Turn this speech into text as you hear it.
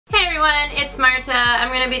everyone, it's Marta. I'm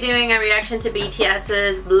going to be doing a reaction to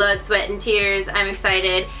BTS's Blood, Sweat and Tears. I'm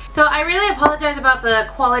excited. So I really apologize about the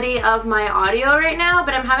quality of my audio right now,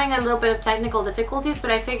 but I'm having a little bit of technical difficulties, but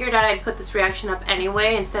I figured out I'd put this reaction up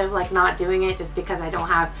anyway instead of like not doing it just because I don't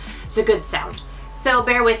have so good sound. So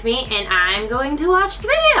bear with me and I'm going to watch the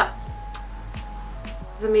video.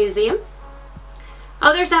 The museum.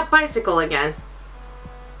 Oh, there's that bicycle again.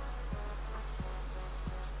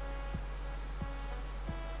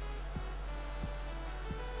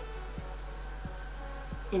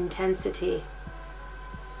 Intensity.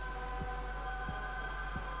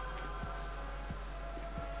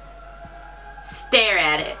 Stare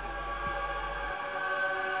at it.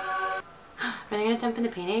 Are they gonna jump in the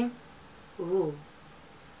painting? Ooh,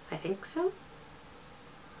 I think so.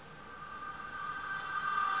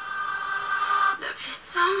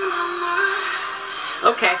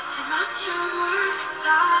 Okay.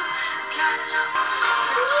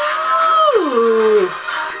 Ooh.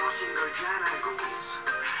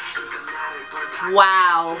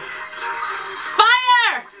 Wow.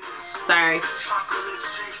 Fire! Sorry.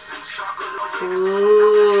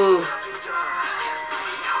 Ooh.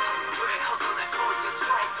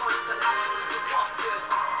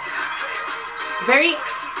 Very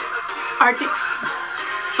artsy.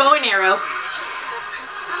 Bow and arrow.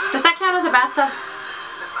 Does that count as a bathtub?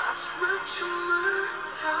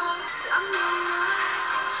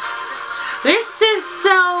 This is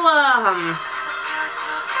so,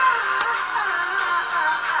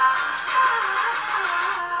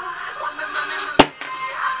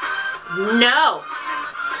 No.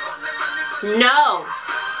 No.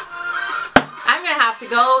 I'm gonna have to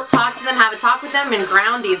go talk to them, have a talk with them, and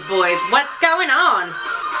ground these boys. What's going on?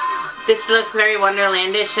 This looks very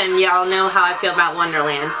Wonderlandish, and y'all know how I feel about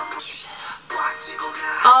Wonderland.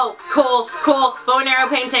 Oh, cool, cool. Bow and arrow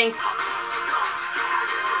painting.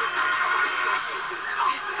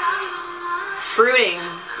 Brooding.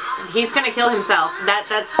 He's gonna kill himself.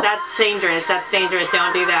 That's dangerous. That's dangerous.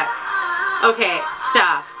 Don't do that. Okay,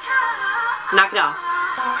 stop. Knock it off.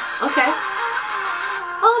 Okay.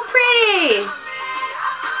 Oh, pretty!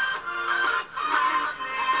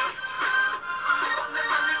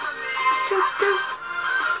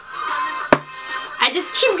 I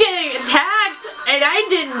just keep getting attacked and I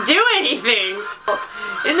didn't do anything.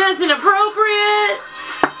 Isn't this inappropriate?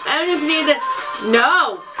 I just need to...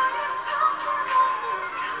 No!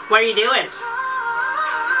 What are you doing?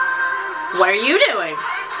 What are you doing?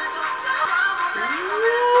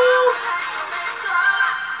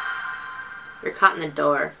 You're caught in the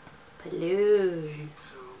door. Balloon.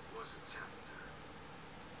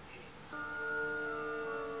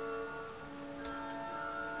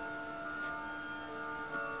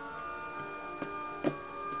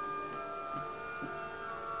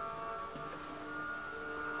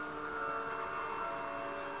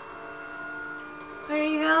 Where are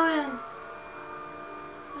you going?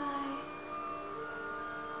 Bye.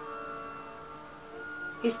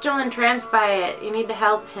 He's still entranced by it. You need to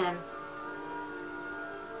help him.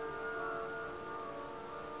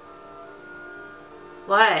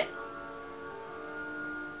 What?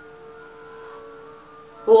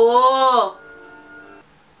 Oh!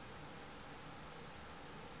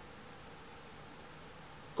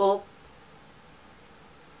 Oh.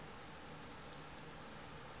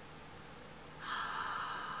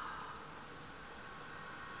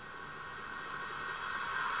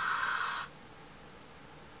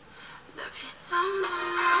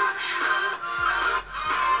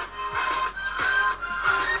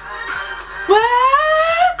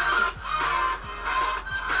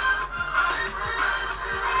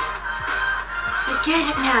 Get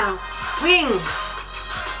it now. Wings.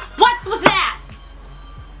 What was that?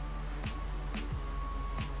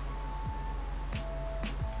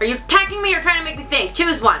 Are you attacking me or trying to make me think?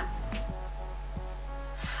 Choose one.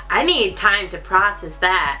 I need time to process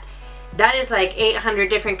that. That is like 800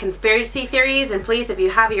 different conspiracy theories, and please, if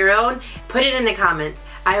you have your own, put it in the comments.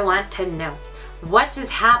 I want to know. What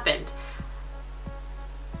just happened?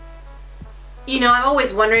 You know, I'm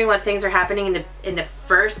always wondering what things are happening in the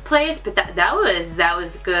first place, but that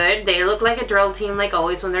was good. They look like a drill team like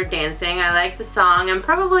always when they're dancing. I like the song.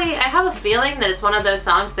 I have a feeling that it's one of those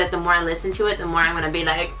songs that the more I listen to it, the more I'm gonna be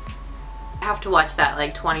like, I have to watch that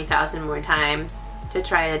like 20,000 more times to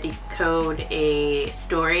try to decode a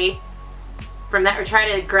story from that, or try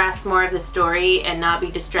to grasp more of the story and not be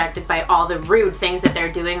distracted by all the rude things that they're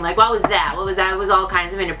doing. Like, what was that? What was that? It was all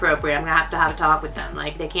kinds of inappropriate. I'm gonna have a talk with them.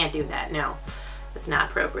 Like, they can't do that. No, it's not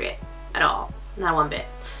appropriate at all. Not one bit.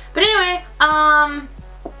 But anyway, yeah,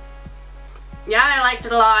 I liked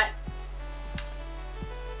it a lot.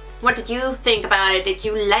 What did you think about it? Did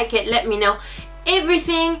you like it? Let me know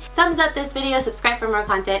everything. Thumbs up this video, subscribe for more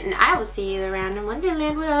content, and I will see you around in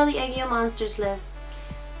Wonderland where all the Eggo monsters live.